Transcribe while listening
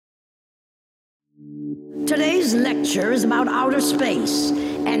Today's lecture is about outer space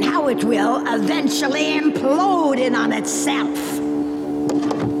and how it will eventually implode in on itself.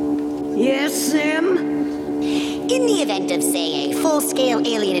 Yes, Zim? In the event of, say, a full-scale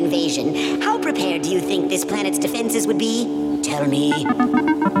alien invasion, how prepared do you think this planet's defenses would be? Tell me.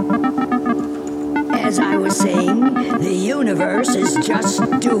 As I was saying, the universe is just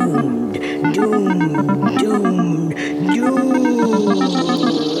doomed. Doomed, doomed, doomed.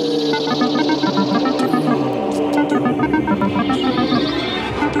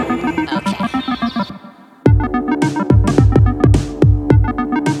 Okay.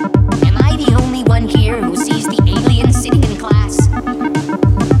 Am I the only one here who sees the alien sitting in class?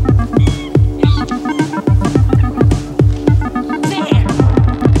 There!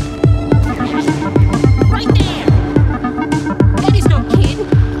 Right there! That is no kid!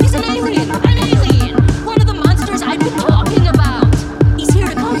 He's an alien! An alien! One of the monsters I've been talking about! He's here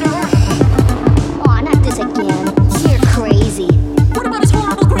to come to Earth! Aw, not this again. You're crazy. What about his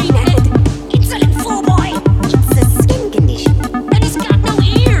horrible green head? Insolent fool boy! It's a skin condition. And he's got no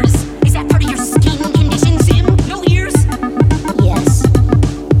ears! Is that part of your skin condition, Zim? No ears? Yes.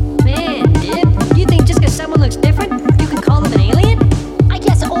 Man, Dip, you think just because someone looks different, you can call them an alien? I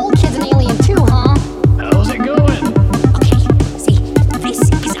guess old kid's an alien too, huh? How's it going? Okay, see, this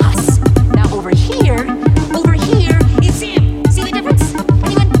is us. Now over here is Zim. See the difference?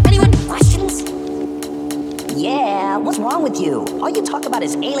 Anyone? Questions? Yeah, what's wrong with you? All you talk about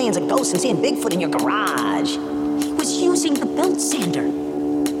is aliens and ghosts and seeing Bigfoot in your garage. He was using the belt sander.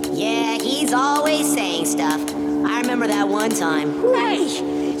 Yeah, he's always saying stuff. I remember that one time. Hey,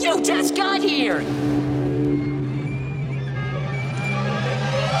 you just got here.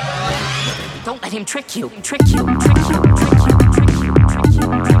 Don't let him trick you. I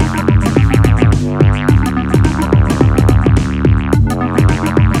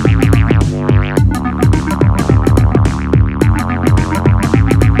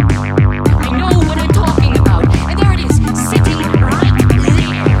know what I'm talking about. And there it is, sitting right there.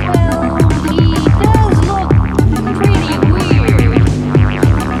 Well, he does look pretty weird.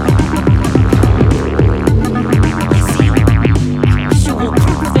 See, actual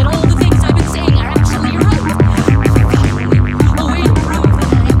proof that all the things I've been saying are actually right. A way to prove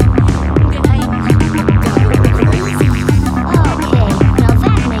that I'm crazy. Okay, now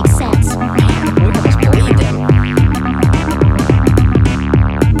that makes sense. We almost believed him.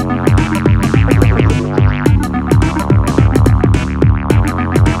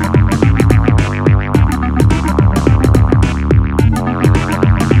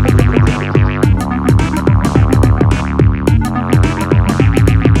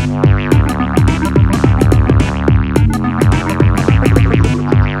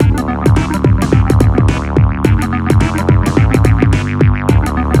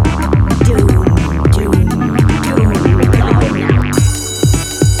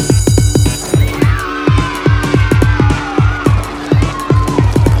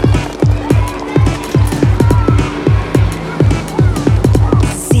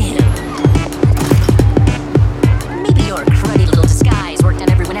 Zim. Maybe your cruddy little disguise worked on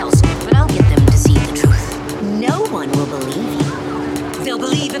everyone else, but I'll get them to see the truth. No one will believe you. They'll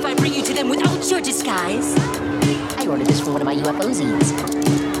believe if I bring you to them without your disguise. I ordered this from one of my UFO zines.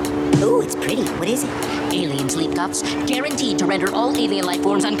 Ooh, it's pretty. What is it? Alien sleep cuffs, guaranteed to render all alien life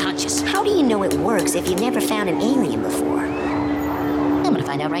forms unconscious. How do you know it works if you've never found an alien before? I'm gonna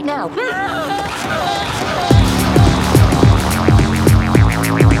find out right now.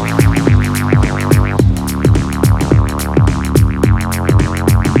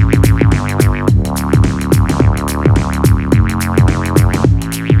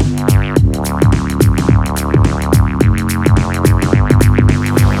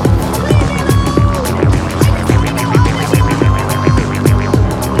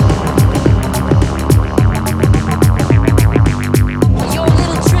 Your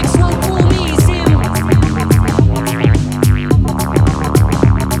little tricks won't fool me, Zim.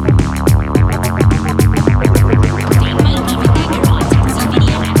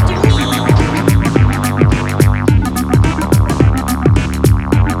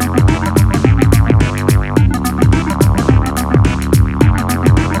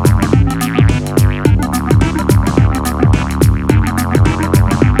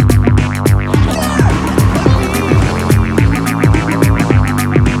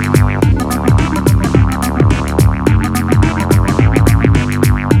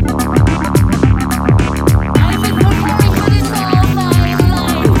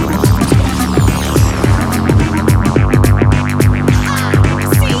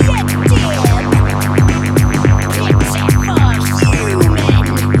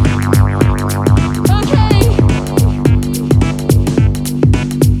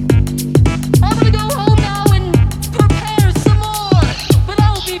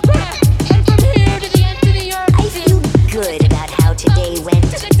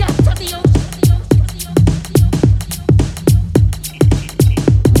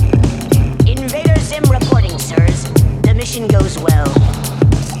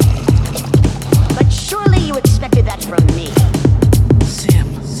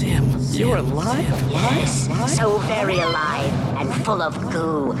 alive? Yes, so very alive and full of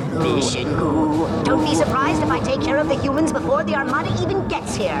goo. Mission goo. Don't be surprised if I take care of the humans before the Armada even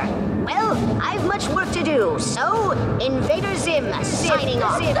gets here. Well, I've much work to do, so Invader Zim signing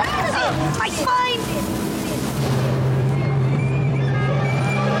off. My spine!